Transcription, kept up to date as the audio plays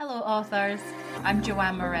authors. I'm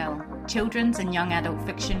Joanne Morell, children's and young adult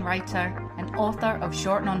fiction writer and author of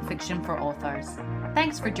short non-fiction for authors.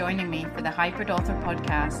 Thanks for joining me for the Hybrid Author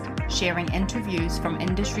podcast, sharing interviews from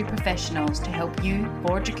industry professionals to help you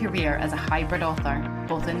forge a career as a hybrid author,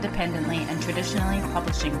 both independently and traditionally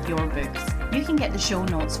publishing your books. You can get the show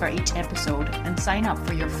notes for each episode and sign up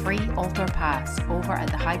for your free author pass over at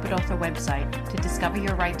the Hybrid Author website to discover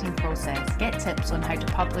your writing process, get tips on how to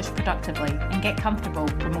publish productively, and get comfortable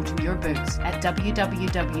promoting your books at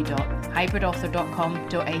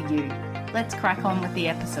www.hybridauthor.com.au. Let's crack on with the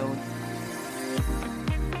episode.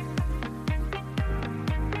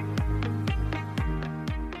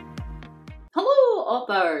 Hello,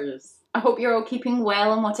 authors! I hope you're all keeping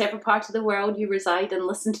well in whatever part of the world you reside and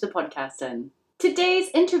listen to the podcast in. Today's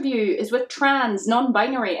interview is with trans,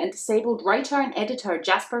 non-binary and disabled writer and editor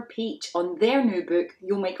Jasper Peach on their new book,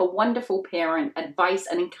 You'll Make a Wonderful Parent, Advice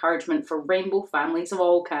and Encouragement for Rainbow Families of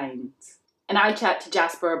All Kinds. And I chat to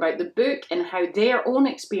Jasper about the book and how their own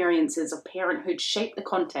experiences of parenthood shape the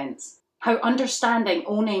contents. How understanding,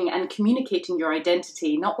 owning and communicating your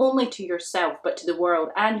identity, not only to yourself but to the world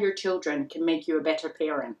and your children, can make you a better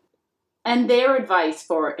parent. And their advice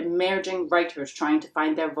for emerging writers trying to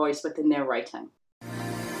find their voice within their writing.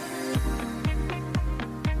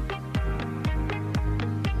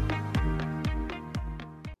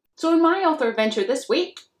 So in my author adventure this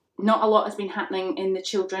week, not a lot has been happening in the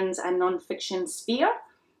children's and non-fiction sphere.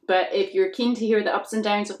 But if you're keen to hear the ups and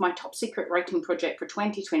downs of my top secret writing project for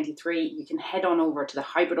 2023, you can head on over to the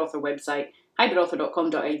Hybrid Author website,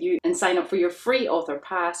 hybridauthor.com.au, and sign up for your free author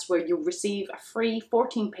pass, where you'll receive a free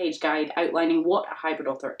 14-page guide outlining what a hybrid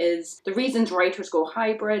author is, the reasons writers go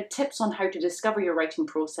hybrid, tips on how to discover your writing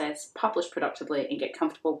process, publish productively, and get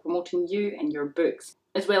comfortable promoting you and your books,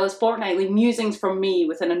 as well as fortnightly musings from me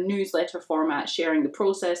within a newsletter format, sharing the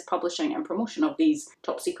process, publishing, and promotion of these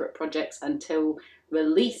top secret projects until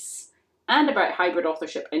release, and about hybrid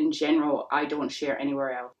authorship in general I don't share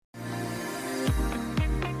anywhere else.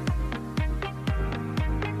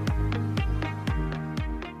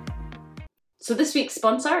 So this week's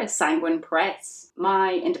sponsor is Sanguine Press,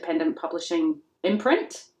 my independent publishing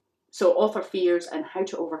imprint. So author fears and how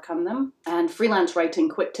to overcome them, and freelance writing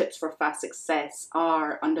quick tips for fast success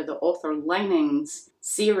are under the Author Linings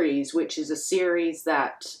series, which is a series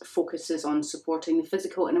that focuses on supporting the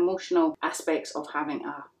physical and emotional aspects of having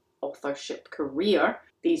a authorship career.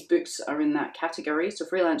 These books are in that category. So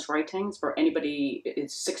freelance writings for anybody,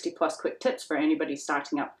 it's 60 plus quick tips for anybody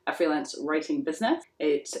starting up a freelance writing business.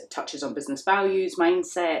 It touches on business values,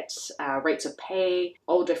 mindset, rates of pay,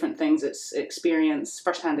 all different things. It's experience,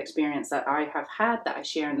 first-hand experience that I have had that I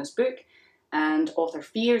share in this book. And author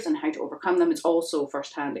fears and how to overcome them. It's also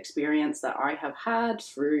first-hand experience that I have had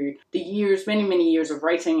through the years, many, many years of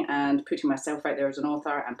writing and putting myself out there as an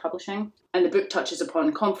author and publishing. And the book touches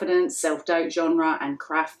upon confidence, self-doubt genre and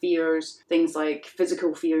craft fears, things like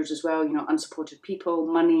physical fears as well, unsupported people,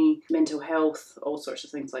 money, mental health, all sorts of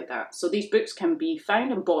things like that. So these books can be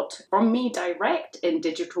found and bought from me direct in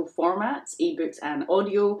digital formats, ebooks and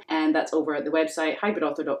audio, and that's over at the website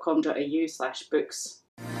hybridauthor.com.au/books.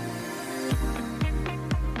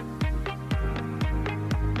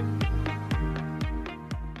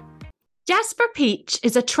 Jasper Peach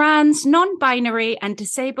is a trans, non-binary and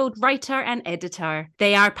disabled writer and editor.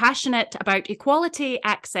 They are passionate about equality,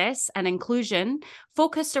 access and inclusion,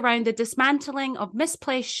 focused around the dismantling of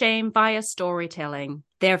misplaced shame via storytelling.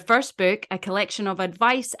 Their first book, a collection of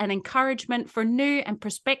advice and encouragement for new and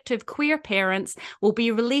prospective queer parents, will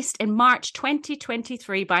be released in March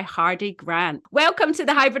 2023 by Hardy Grant. Welcome to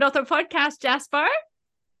the Hybrid Author podcast, Jasper.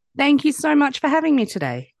 Thank you so much for having me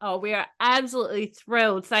today. Oh, we are absolutely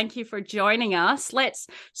thrilled. Thank you for joining us. Let's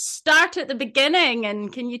start at the beginning.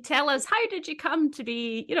 And can you tell us, how did you come to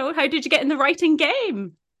be, how did you get in the writing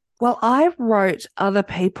game? Well, I wrote other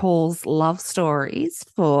people's love stories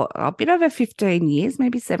for a bit over 15 years,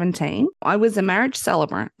 maybe 17. I was a marriage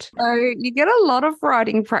celebrant. So you get a lot of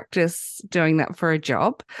writing practice doing that for a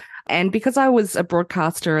job. And because I was a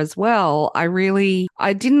broadcaster as well, I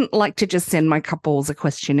didn't like to just send my couples a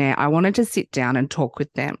questionnaire. I wanted to sit down and talk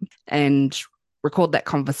with them and record that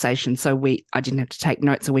conversation I didn't have to take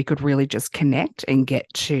notes, so we could really just connect and get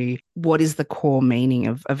to what is the core meaning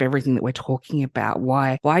of everything that we're talking about.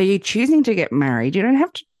 Why are you choosing to get married? You don't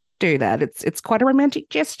have to do that. It's quite a romantic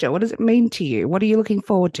gesture. What does it mean to you? What are you looking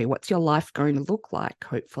forward to? What's your life going to look like,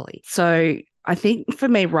 hopefully? So I think for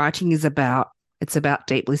me, writing is about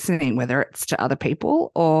deep listening, whether it's to other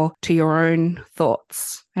people or to your own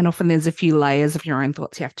thoughts. And often there's a few layers of your own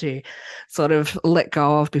thoughts you have to sort of let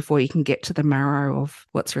go of before you can get to the marrow of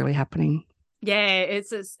what's really happening. Yeah,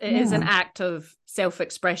 it is an act of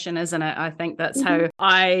self-expression, isn't it? I think that's how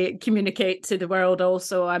I communicate to the world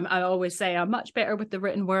also. I always say I'm much better with the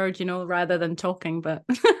written word, rather than talking. But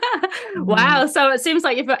wow, so it seems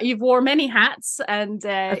like you've wore many hats, and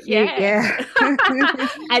Yeah.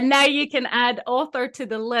 and now you can add author to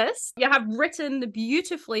the list. You have written the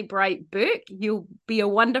beautifully bright book. You'll be a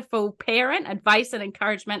wonderful parent, advice and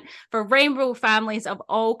encouragement for rainbow families of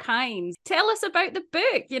all kinds. Tell us about the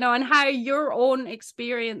book, and how your own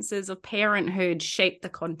experiences of parenthood shape the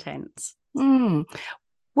contents.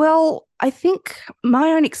 Well, I think my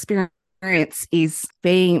own experience is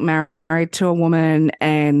being married to a woman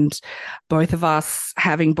and both of us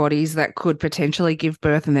having bodies that could potentially give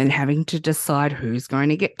birth, and then having to decide who's going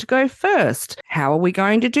to get to go first. How are we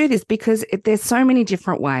going to do this? Because there's so many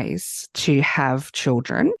different ways to have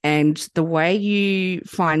children, and the way you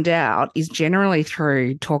find out is generally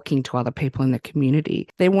through talking to other people in the community.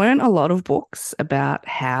 There weren't a lot of books about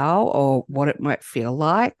how or what it might feel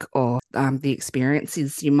like, or the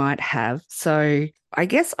experiences you might have. So I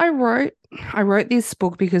guess I wrote this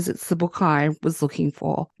book because it's the book I was looking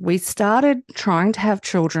for. We started trying to have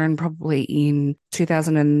children probably in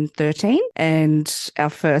 2013, and our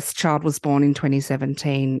first child was born in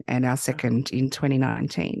 2017 and our second in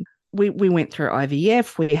 2019. We went through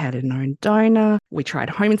IVF. We had a known donor. We tried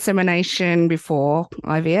home insemination before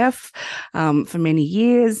IVF for many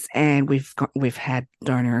years, and we've had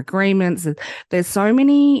donor agreements. There's so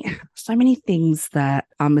many things that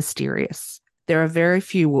are mysterious. There are very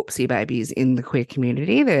few whoopsie babies in the queer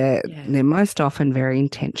community. They're most often very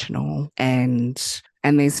intentional, and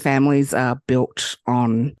these families are built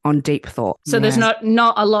on deep thought. So there's not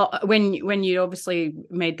a lot when you obviously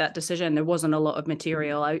made that decision. There wasn't a lot of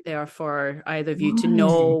material out there for either of you to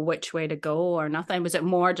know which way to go or nothing. Was it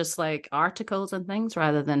more just like articles and things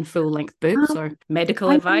rather than full length books or medical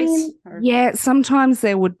advice? Yeah, sometimes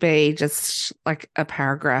there would be just like a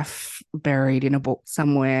paragraph buried in a book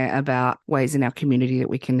somewhere about ways in our community that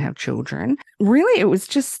we can have children. Really, it was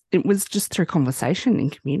just through conversation in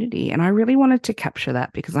community, and I really wanted to capture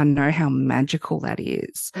that because I know how magical that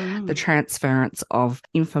is, the transference of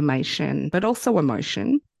information, but also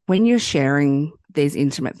emotion. When you're sharing these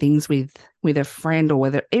intimate things with a friend, or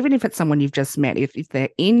whether even if it's someone you've just met, if they're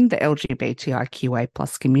in the LGBTIQA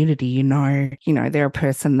plus community, you know they're a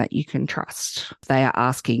person that you can trust. They are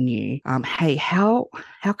asking you, hey, how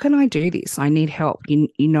can I do this? I need help. You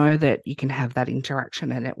know that you can have that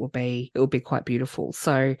interaction, and it will be quite beautiful.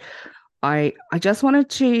 So I just wanted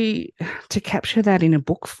to capture that in a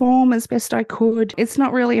book form as best I could. It's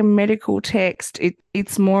not really a medical text.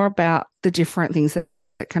 It's more about the different things that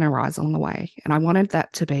can arise along the way. And I wanted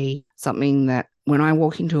that to be something that when I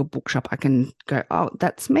walk into a bookshop, I can go, oh,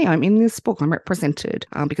 that's me. I'm in this book. I'm represented.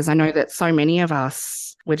 Because I know that so many of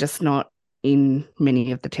us, we're just not in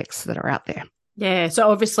many of the texts that are out there. Yeah, so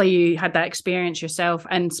obviously you had that experience yourself,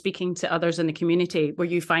 and speaking to others in the community, were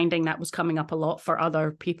you finding that was coming up a lot for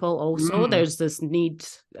other people also? There's this need,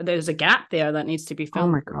 there's a gap there that needs to be filled.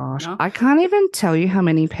 Oh my gosh. I can't even tell you how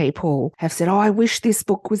many people have said, oh, I wish this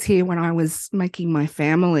book was here when I was making my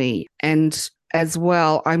family. And as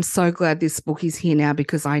well, I'm so glad this book is here now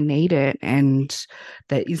because I need it, and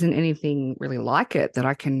there isn't anything really like it that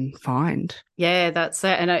I can find. Yeah, that's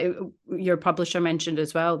it. And your publisher mentioned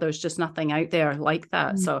as well, there's just nothing out there like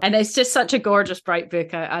that. So, and it's just such a gorgeous, bright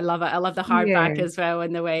book. I love it. I love the hardback as well,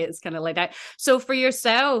 and the way it's kind of laid out. So for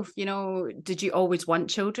yourself, did you always want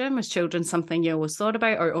children? Was children something you always thought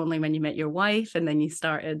about, or only when you met your wife and then you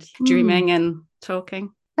started dreaming and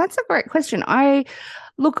talking? That's a great question.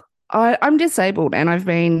 I'm disabled, and I've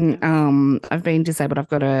been disabled. I've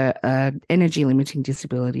got a energy limiting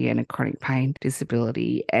disability and a chronic pain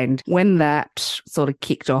disability. And when that sort of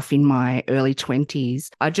kicked off in my early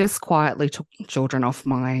 20s, I just quietly took children off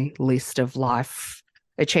my list of life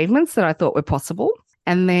achievements that I thought were possible.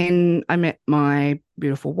 And then I met my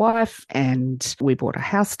beautiful wife, and we bought a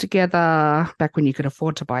house together back when you could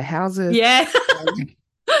afford to buy houses. Yeah.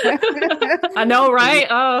 I know, right?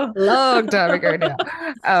 Oh, long time ago now.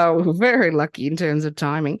 Oh, very lucky in terms of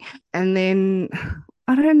timing. And then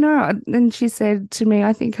I don't know. Then she said to me,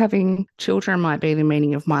 I think having children might be the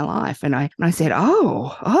meaning of my life. And I said,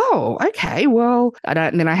 oh, okay, well,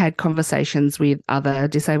 and then I had conversations with other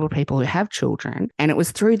disabled people who have children. And it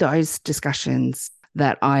was through those discussions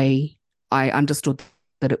that I understood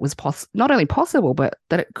that it was not only possible, but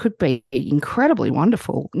that it could be incredibly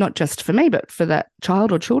wonderful, not just for me, but for that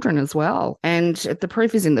child or children as well. And the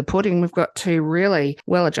proof is in the pudding. We've got two really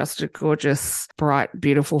well-adjusted, gorgeous, bright,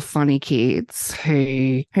 beautiful, funny kids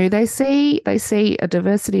who they see a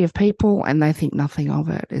diversity of people and they think nothing of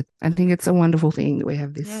it. I think it's a wonderful thing that we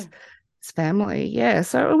have this family. Yeah.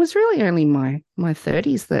 So it was really only my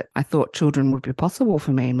 30s that I thought children would be possible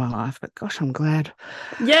for me in my life. But gosh, I'm glad.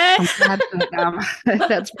 Yeah. I'm glad that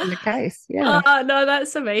that's been the case. Yeah. Oh, no,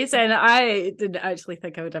 that's amazing. I didn't actually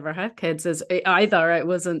think I would ever have kids as either. It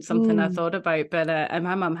wasn't something I Mm. thought about, but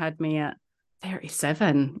my mum had me at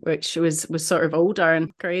 37, which was sort of older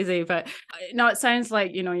and crazy. But no, it sounds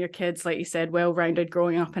like, your kids, like you said, well-rounded,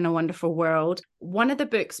 growing up in a wonderful world. One of the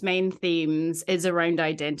book's main themes is around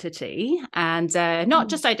identity, and not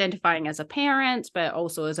just identifying as a parent, but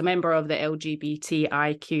also as a member of the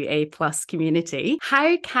LGBTIQA plus community.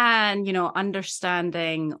 How can,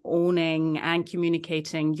 understanding, owning, and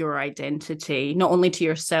communicating your identity, not only to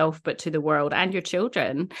yourself, but to the world and your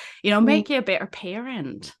children, make you a better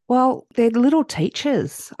parent? Well, they're little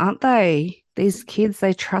teachers, aren't they? These kids,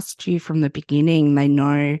 they trust you from the beginning. They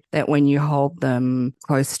know that when you hold them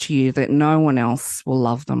close to you, that no one else will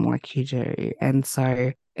love them like you do. And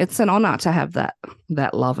so it's an honor to have that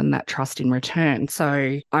love and that trust in return.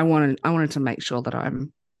 So I wanted to make sure that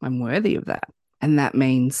I'm worthy of that. And that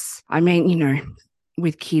means,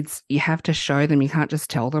 with kids, you have to show them, you can't just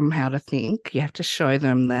tell them how to think. You have to show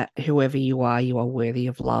them that whoever you are worthy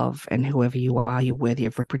of love, and whoever you are, you're worthy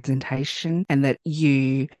of representation, and that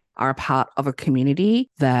you are a part of a community,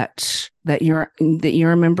 that you're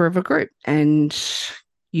a member of a group, and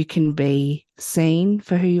you can be seen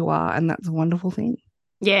for who you are, and that's a wonderful thing.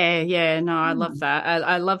 Yeah, no, I love that.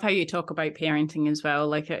 I love how you talk about parenting as well.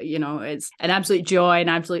 Like, it's an absolute joy, an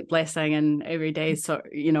absolute blessing, and every day is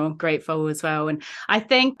grateful as well. And I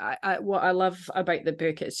think what I love about the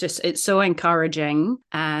book, it's so encouraging,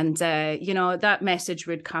 and that message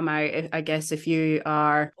would come out, I guess, if you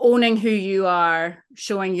are owning who you are,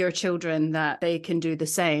 showing your children that they can do the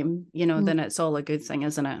same, then it's all a good thing,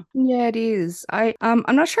 isn't it? Yeah, it is. I'm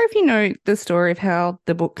not sure if you know the story of how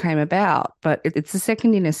the book came about, but it's the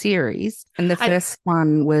second in a series, and the first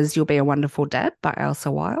one was "You'll Be a Wonderful Dad" by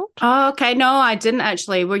Ailsa Wilde. Oh, okay. No, I didn't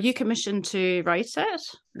actually. Were you commissioned to write it?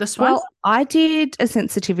 This one? Well, I did a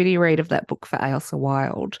sensitivity read of that book for Ailsa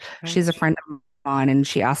Wilde. Right. She's a friend of mine, and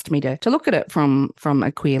she asked me to look at it from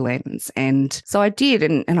a queer lens. And so I did,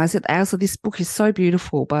 and I said, Ailsa, this book is so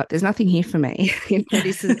beautiful, but there's nothing here for me.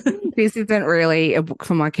 This isn't really a book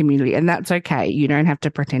for my community, and that's okay. You don't have to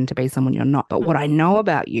pretend to be someone you're not. But what I know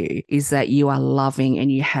about you is that you are loving, and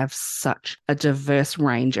you have such a diverse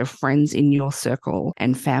range of friends in your circle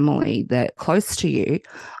and family that close to you.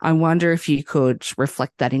 I wonder if you could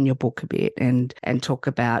reflect that in your book a bit, and talk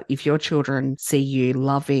about if your children see you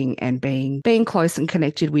loving and being close and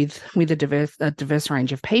connected with a diverse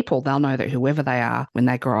range of people, they'll know that whoever they are when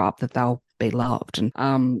they grow up, that they'll be loved.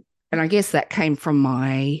 And I guess that came from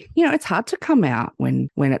my, it's hard to come out when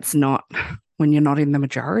it's not, when you're not in the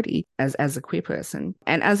majority as a queer person.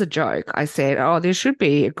 And as a joke, I said, oh, there should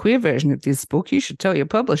be a queer version of this book. You should tell your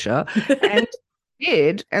publisher. And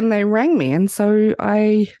did, and they rang me. And so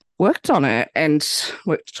I worked on it and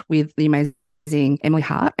worked with the amazing Emily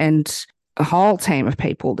Hart and a whole team of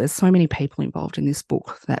people. There's so many people involved in this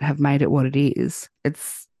book that have made it what it is.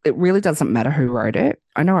 It really doesn't matter who wrote it.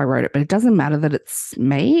 I know I wrote it, but it doesn't matter that it's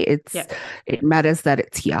me. It matters that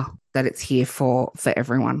it's here for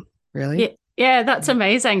everyone, really. Yeah, that's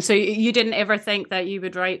amazing. So you didn't ever think that you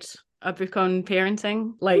would write a book on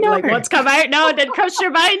parenting? Like what's come out now? It didn't cross your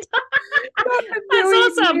mind?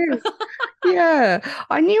 That's awesome. Yeah,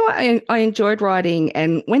 I knew I enjoyed writing,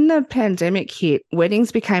 and when the pandemic hit,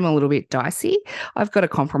 weddings became a little bit dicey. I've got a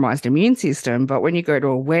compromised immune system, but when you go to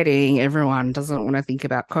a wedding, everyone doesn't want to think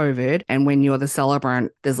about COVID, and when you're the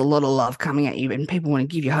celebrant, there's a lot of love coming at you, and people want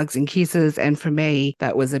to give you hugs and kisses, and for me,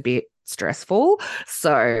 that was a bit stressful.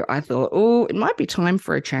 So I thought, oh, it might be time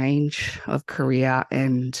for a change of career.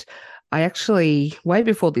 And I actually, way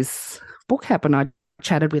before this book happened, I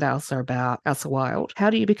chatted with Ailsa Wilde. How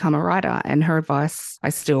do you become a writer? And her advice,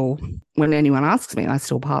 when anyone asks me, I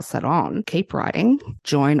still pass that on. Keep writing,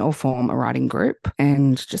 join or form a writing group,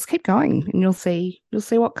 and just keep going, and you'll see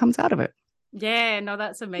what comes out of it. Yeah, no,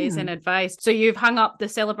 that's amazing advice. So you've hung up the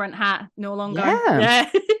celebrant hat no longer? Yeah.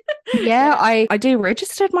 Yeah, I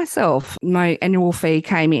deregistered myself. My annual fee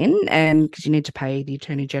came in, and because you need to pay the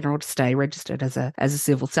Attorney General to stay registered as a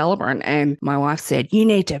civil celebrant. And my wife said, you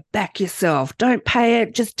need to back yourself. Don't pay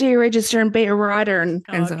it. Just deregister and be a writer. And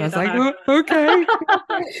so I was like, oh, okay.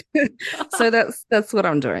 So that's what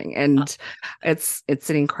I'm doing. And it's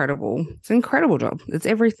an incredible job. It's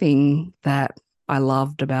everything that I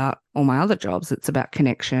loved about all my other jobs. It's about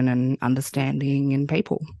connection and understanding and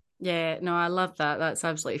people. Yeah, no, I love that. That's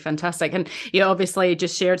absolutely fantastic. And you obviously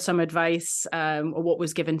just shared some advice, or what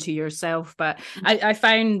was given to yourself. But I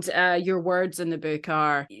found your words in the book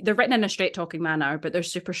they're written in a straight talking manner, but they're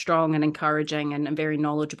super strong and encouraging and very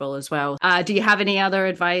knowledgeable as well. Do you have any other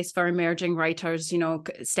advice for emerging writers,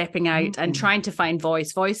 stepping out and trying to find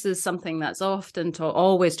voice? Voice is something that's often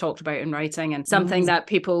always talked about in writing, and something that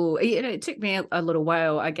people, it took me a little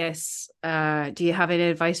while, I guess. Do you have any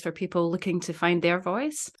advice for people looking to find their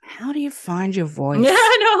voice? How do you find your voice? Yeah,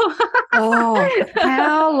 I know. Oh,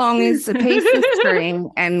 how long is a piece of string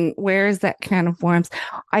and where is that can of worms?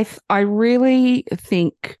 I really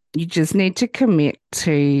think you just need to commit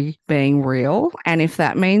to being real. And if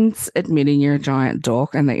that means admitting you're a giant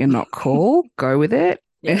dork and that you're not cool, go with it.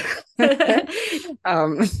 Yeah.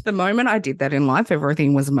 The moment I did that in life,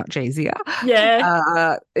 everything was much easier.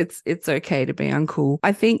 Yeah. It's okay to be uncool.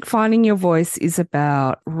 I think finding your voice is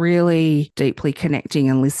about really deeply connecting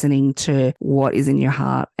and listening to what is in your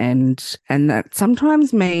heart, and that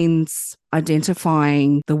sometimes means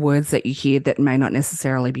identifying the words that you hear that may not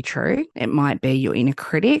necessarily be true. It might be your inner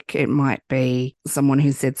critic. It might be someone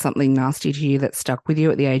who said something nasty to you that stuck with you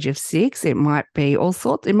at the age of 6. It might be all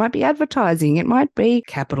sorts. It might be advertising. It might be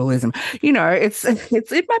capitalism. It might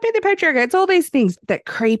be the patriarchy. It's all these things that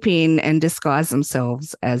creep in and disguise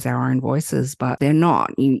themselves as our own voices, but they're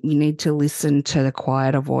not. You need to listen to the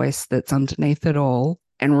quieter voice that's underneath it all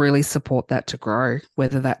and really support that to grow,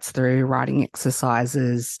 whether that's through writing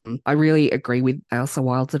exercises. I really agree with Ailsa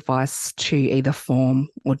Wild's advice to either form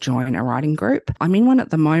or join a writing group. I'm in one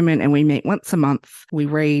at the moment and we meet once a month.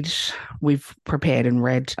 We've prepared and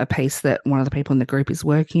read a piece that one of the people in the group is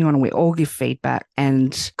working on, and we all give feedback.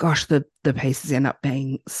 And gosh, the pieces end up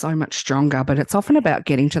being so much stronger, but it's often about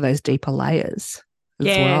getting to those deeper layers as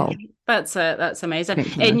well. That's amazing.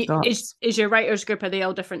 And is your writers group, are they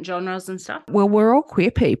all different genres and stuff? Well, we're all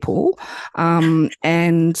queer people, look,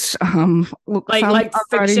 like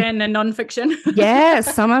fiction and non-fiction. Yeah,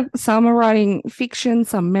 some are writing fiction,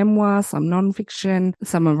 some memoir, some non-fiction.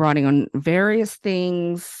 Some are writing on various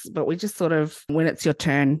things, but we just sort of, when it's your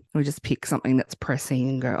turn, we just pick something that's pressing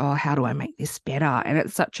and go, oh, how do I make this better? And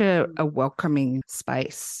it's such a welcoming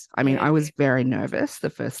space. I mean, I was very nervous the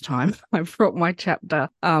first time I brought my chapter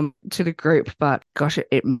to the group, but gosh,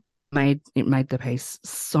 it made the piece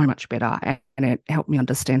so much better, and it helped me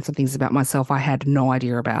understand some things about myself I had no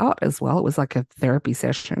idea about as well. It was like a therapy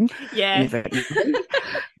session.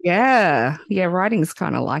 Yeah, writing's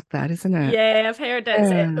kind of like that, isn't it? Yeah, I've heard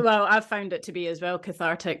it. Well, I've found it to be as well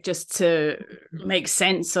cathartic, just to make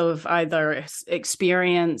sense of either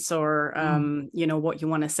experience or what you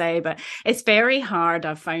want to say. But it's very hard,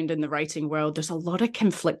 I've found, in the writing world. There's a lot of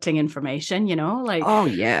conflicting information, like oh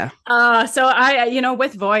yeah. So I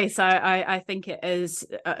with voice, I think it is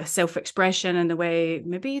a self-expression, and the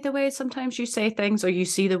way sometimes you say things or you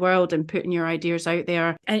see the world and putting your ideas out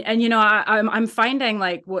there. And I'm finding,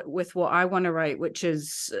 like, with what I want to write, which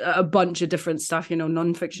is a bunch of different stuff,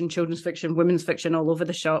 non-fiction, children's fiction, women's fiction, all over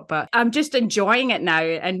the shop. But I'm just enjoying it now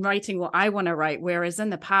and writing what I want to write. Whereas in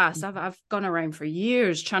the past, I've gone around for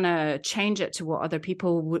years trying to change it to what other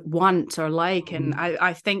people would want or like. And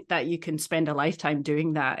I think that you can spend a lifetime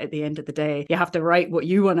doing that. At the end of the day, you have to write what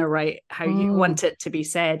you want to write, how you want it to be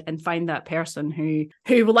said, and find that person who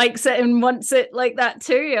likes it and wants it like that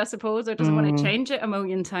too, I suppose, or doesn't want to change it a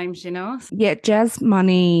million times, Yeah, Jazz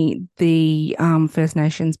Money, the First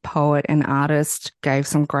Nations poet and artist, gave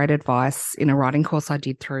some great advice in a writing course I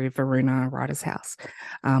did through Varuna Writers House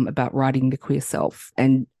about writing the queer self.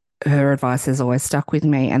 And her advice has always stuck with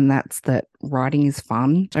me, and that's that writing is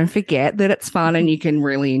fun. Don't forget that it's fun and you can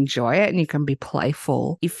really enjoy it and you can be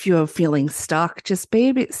playful. If you're feeling stuck, just be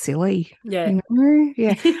a bit silly. Yeah.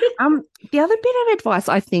 Yeah. The other bit of advice,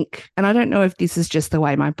 I think, and I don't know if this is just the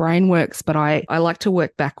way my brain works, but I like to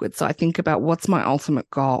work backwards. So I think about what's my ultimate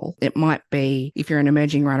goal. It might be, if you're an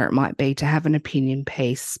emerging writer, it might be to have an opinion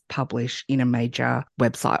piece published in on a major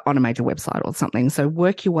website or something. So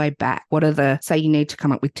work your way back. Say you need to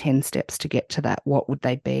come up with 10 steps to get to that. What would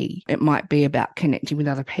they be? It might be about connecting with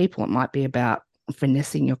other people. It might be about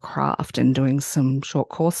finessing your craft and doing some short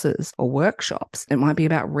courses or workshops. It might be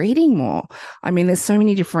about reading more. I mean, there's so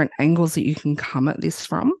many different angles that you can come at this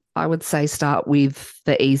from. I would say start with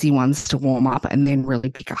the easy ones to warm up and then really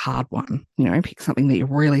pick a hard one. Pick something that you're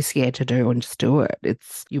really scared to do and just do it.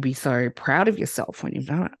 You'll be so proud of yourself when you've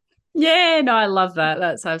done it. Yeah, no, I love that.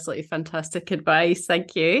 That's absolutely fantastic advice.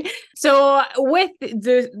 Thank you. So, with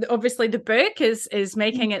the obviously the book is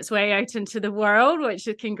making its way out into the world, which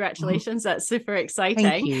is congratulations. That's super Thank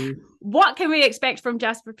exciting. you. What can we expect from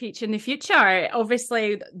Jasper Peach in the future?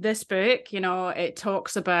 Obviously, this book, it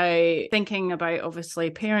talks about thinking about obviously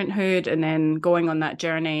parenthood and then going on that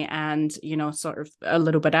journey and, sort of a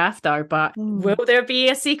little bit after. But will there be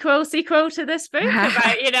a sequel to this book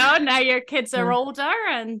about, now your kids are older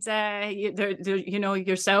and,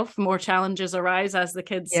 yourself, more challenges arise as the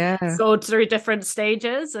kids Yeah. go through different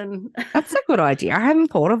stages and That's a good idea. I hadn't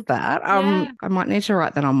thought of that. yeah. I might need to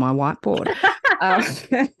write that on my whiteboard. Um,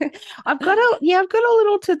 I've got a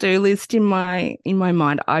little to-do list in my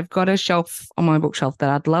mind. I've got a shelf on my bookshelf that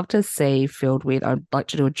I'd love to see filled with. I'd like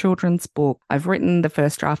to do a children's book. I've written the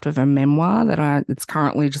first draft of a memoir it's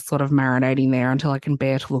currently just sort of marinating there until I can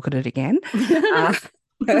bear to look at it again.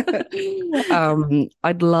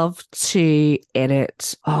 I'd love to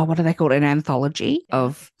edit, what are they called? An anthology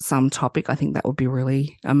of some topic. I think that would be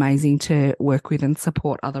really amazing to work with and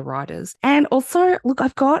support other writers. And also, look,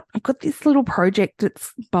 I've got this little project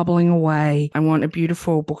that's bubbling away. I want a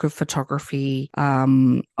beautiful book of photography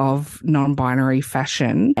of non-binary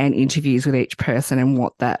fashion and interviews with each person and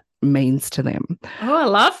what that means to them. Oh, I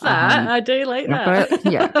love that. I do like that.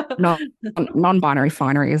 Non-binary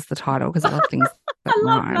finery is the title because I love things that I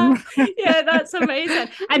love rhyme. that. Yeah, that's amazing.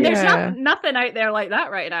 And there's nothing out there like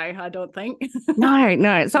that right now, I don't think.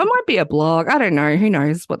 No. So it might be a blog. I don't know. Who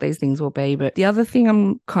knows what these things will be. But the other thing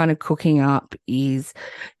I'm kind of cooking up is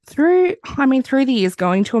through the years,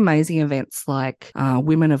 going to amazing events like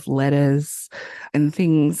Women of Letters and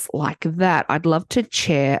things like that. I'd love to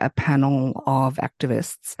chair a panel of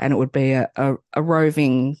activists, and it would be a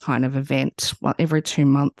roving kind of event every 2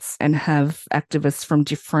 months, and have activists from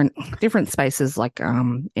different spaces like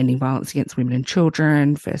ending violence against women and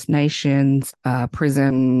children, First Nations,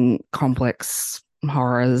 prison complex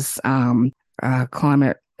horrors,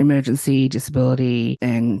 climate emergency, disability,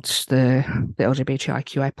 and the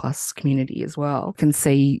LGBTIQA plus community as well, can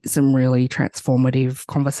see some really transformative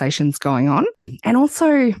conversations going on. And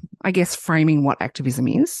also, I guess, framing what activism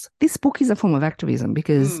is. This book is a form of activism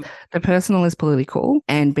because the personal is political,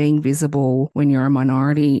 and being visible when you're a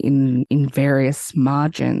minority in various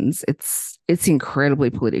margins, it's incredibly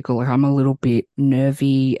political. Like, I'm a little bit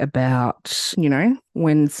nervy about,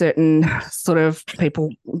 when certain sort of people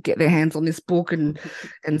get their hands on this book and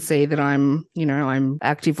see that I'm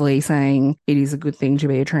actively saying it is a good thing to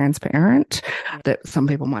be a trans parent, that some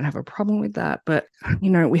people might have a problem with that. But,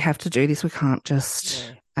 we have to do this. We can't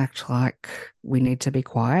just act like we need to be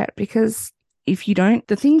quiet, because if you don't,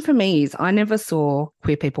 the thing for me is I never saw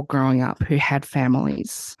queer people growing up who had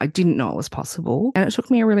families. I didn't know it was possible. And it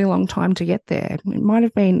took me a really long time to get there. It might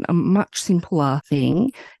have been a much simpler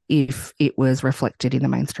thing if it was reflected in the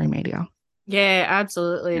mainstream media. Yeah,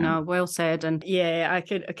 absolutely. Yeah. No, well said. And yeah, I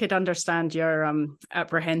could understand your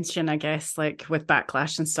apprehension, I guess, like with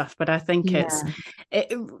backlash and stuff. But I think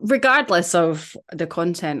regardless of the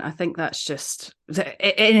content, I think that's just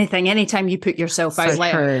anytime you put yourself out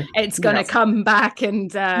there, it's going to come back.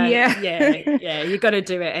 And you got to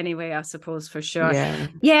do it anyway, I suppose, for sure.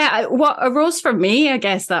 Yeah. What arose for me, I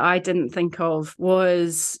guess, that I didn't think of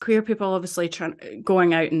was queer people obviously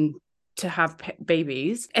going out and to have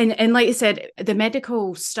babies, and like you said, the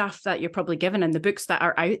medical stuff that you're probably given and the books that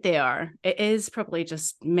are out there, it is probably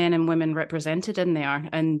just men and women represented in there.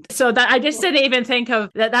 And so that I just didn't even think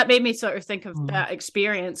of that made me sort of think of that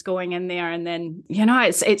experience going in there. And then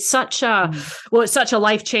it's such a it's such a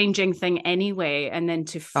life-changing thing anyway, and then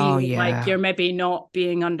to feel like you're maybe not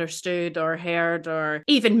being understood or heard or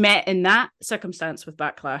even met in that circumstance with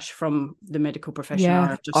backlash from the medical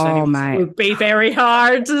profession would be very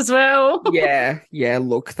hard as well.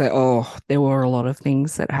 Look, there were a lot of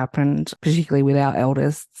things that happened, particularly with our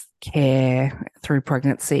eldest care through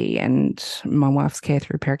pregnancy and my wife's care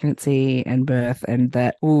through pregnancy and birth, and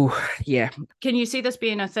that, Can you see this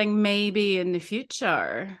being a thing maybe in the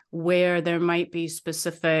future where there might be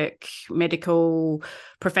specific medical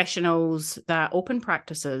professionals that open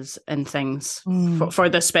practices and things for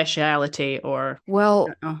the speciality or... Well,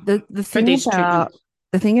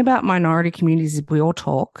 the thing about minority communities is we all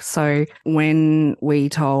talk. So when we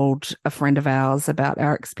told a friend of ours about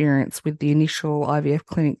our experience with the initial IVF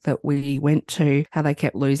clinic that we went to, how they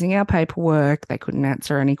kept losing our paperwork, they couldn't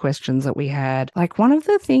answer any questions that we had. Like, one of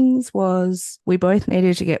the things was we both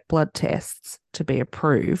needed to get blood tests to be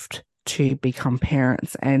approved to become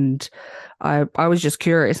parents. And I was just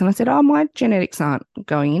curious, and I said, "Oh, my genetics aren't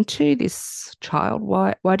going into this child.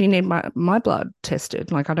 Why do you need my blood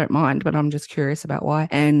tested? Like, I don't mind, but I'm just curious about why."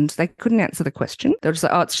 And they couldn't answer the question. They were just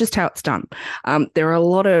like, "Oh, it's just how it's done." There are a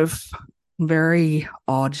lot of very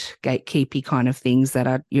odd gatekeepy kind of things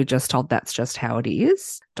that you're just told that's just how it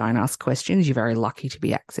is. Don't ask questions. You're very lucky to be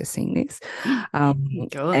accessing this.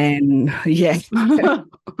 And yeah.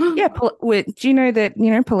 Yeah. Do you know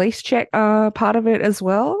that, police check are part of it as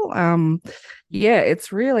well? Yeah,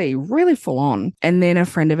 it's really, really full on. And then a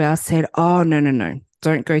friend of ours said, "Oh, no.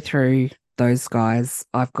 Don't go through those guys.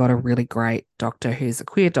 I've got a really great doctor who's a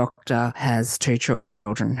queer doctor, has 2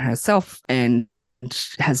 children herself, and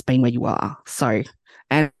has been where you are." So,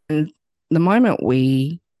 and the moment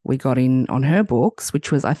we got in on her books,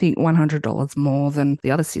 which was, I think, $100 more than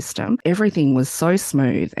the other system, everything was so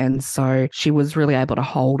smooth. And so she was really able to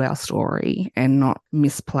hold our story and not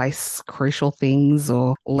misplace crucial things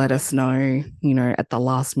or let us know, at the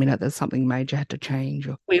last minute that something major had to change.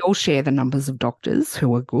 We all share the numbers of doctors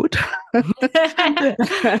who are good.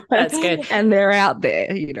 That's good. And they're out there,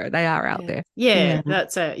 they are out there. Yeah,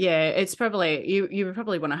 that's it. Yeah, it's probably, you would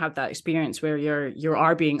probably want to have that experience where you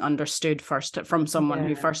are being understood first from someone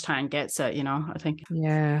who firsthand gets it, I think.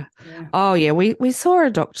 Yeah. Oh, yeah. We saw a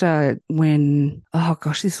doctor when, oh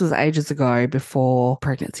gosh, this was ages ago before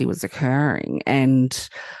pregnancy was occurring. And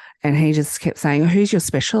he just kept saying, "Who's your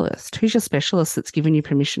specialist? Who's your specialist that's given you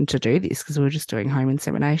permission to do this?" Because we were just doing home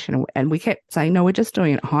insemination. And we kept saying, "No, we're just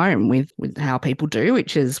doing it at home with how people do,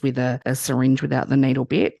 which is with a syringe without the needle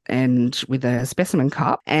bit and with a specimen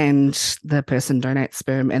cup. And the person donates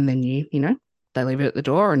sperm, and then they leave it at the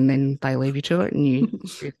door, and then they leave you to it, and you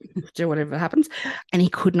do whatever happens." And he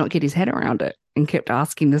could not get his head around it and kept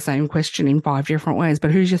asking the same question in 5 different ways.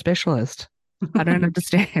 "But who's your specialist? I don't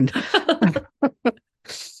understand."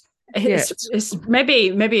 It's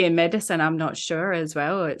maybe in medicine, I'm not sure as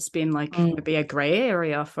well. It's been like maybe a grey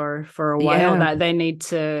area for a while that they need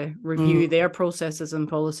to review their processes and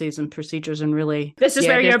policies and procedures, and really, this is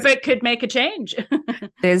where your book could make a change.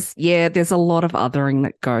 There's a lot of othering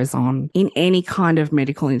that goes on in any kind of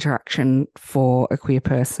medical interaction for a queer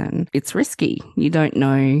person. It's risky. You don't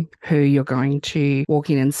know who you're going to walk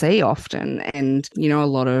in and see often, and a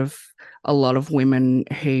lot of women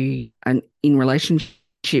who are in relationship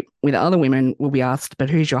with other women will be asked, "But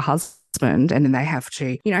who's your husband?" And then they have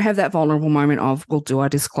to, have that vulnerable moment of, "Well, do I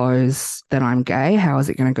disclose that I'm gay? How is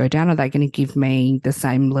it going to go down? Are they going to give me the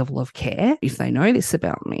same level of care if they know this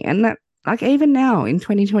about me?" And that, like, even now in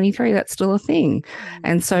 2023, that's still a thing.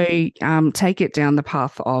 And so take it down the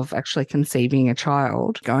path of actually conceiving a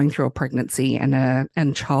child, going through a pregnancy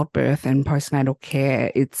and childbirth and postnatal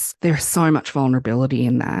care. There's so much vulnerability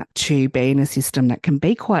in that. To be in a system that can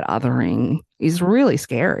be quite othering is really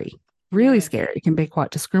scary. Really scary. It can be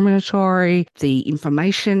quite discriminatory. The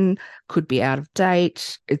information could be out of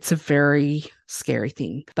date. It's a very scary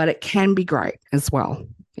thing, but it can be great as well.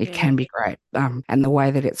 It can be great. And the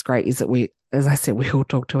way that it's great is that we, as I said, we all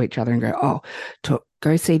talk to each other and go,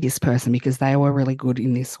 go see this person because they were really good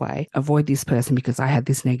in this way. Avoid this person because I had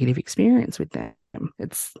this negative experience with them.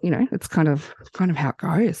 It's, it's kind of how it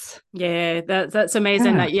goes. Yeah, that's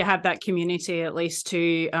amazing that you have that community at least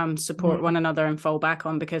to support one another and fall back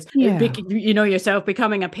on, because yourself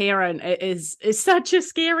becoming a parent is such a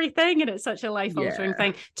scary thing, and it's such a life altering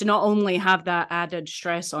thing to not only have that added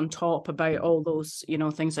stress on top about all those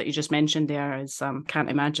things that you just mentioned there. Is can't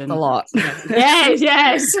imagine a lot.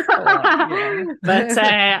 yes. A lot, but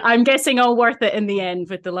I'm guessing all worth it in the end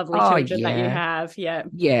with the lovely children that you have.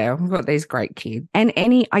 We've got these great kids, and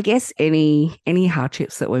any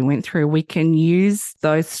hardships that we went through, we can use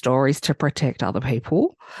those stories to protect other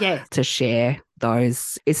people, to share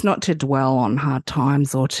those. It's not to dwell on hard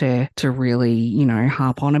times or to really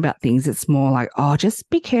harp on about things. It's more like, just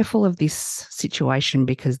be careful of this situation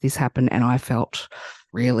because this happened and I felt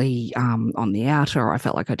really on the outer, or I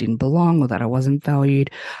felt like I didn't belong or that I wasn't valued.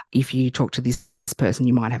 If you talk to this person,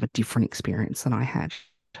 you might have a different experience than I had.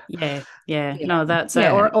 No, that's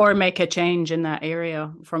or make a change in that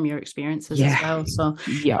area from your experiences as well. So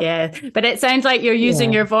but it sounds like you're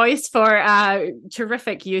using your voice for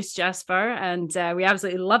terrific use, Jasper, and we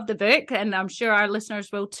absolutely love the book, and I'm sure our listeners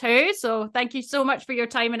will too. So thank you so much for your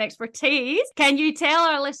time and expertise. Can you tell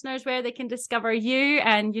our listeners where they can discover you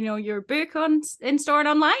and your book in store and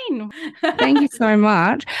online? Thank you so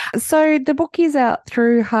much. So the book is out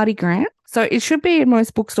through Hardy Grant. So it should be in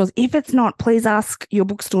most bookstores. If it's not, please ask your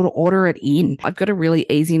bookstore to order it in. I've got a really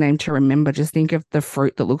easy name to remember. Just think of the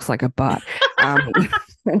fruit that looks like a butt.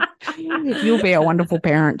 You'll be a wonderful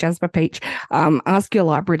parent, Jasper Peach. Ask your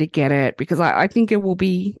library to get it, because I think it'll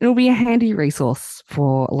be a handy resource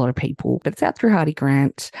for a lot of people. But it's out through Hardie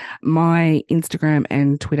Grant. My Instagram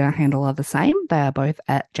and Twitter handle are the same. They are both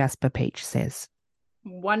at Jasper Peach Says.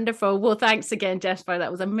 Wonderful. Well, thanks again, Jasper.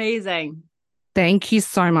 That was amazing. Thank you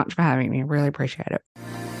so much for having me. I really appreciate it.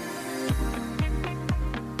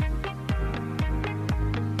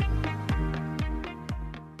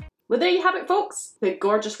 Well, there you have it, folks. The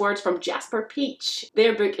gorgeous words from Jasper Peach.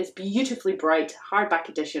 Their book is beautifully bright, hardback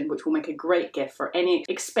edition, which will make a great gift for any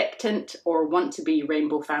expectant or want-to-be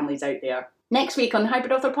rainbow families out there. Next week on the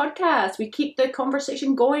Hybrid Author Podcast, we keep the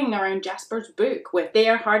conversation going around Jasper's book with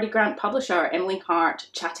their Hardie Grant publisher, Emily Hart,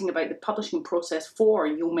 chatting about the publishing process for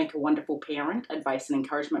You'll Make a Wonderful Parent, advice and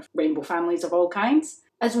encouragement for rainbow families of all kinds,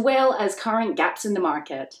 as well as current gaps in the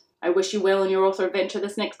market. I wish you well in your author adventure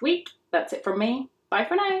this next week. That's it from me. Bye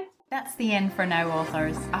for now. That's the end for now,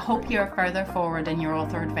 authors. I hope you're further forward in your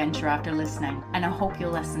author adventure after listening, and I hope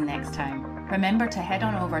you'll listen next time. Remember to head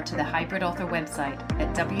on over to the Hybrid Author website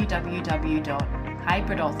at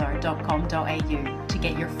www.hybridauthor.com.au to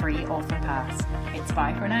get your free author pass. It's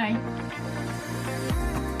bye for now.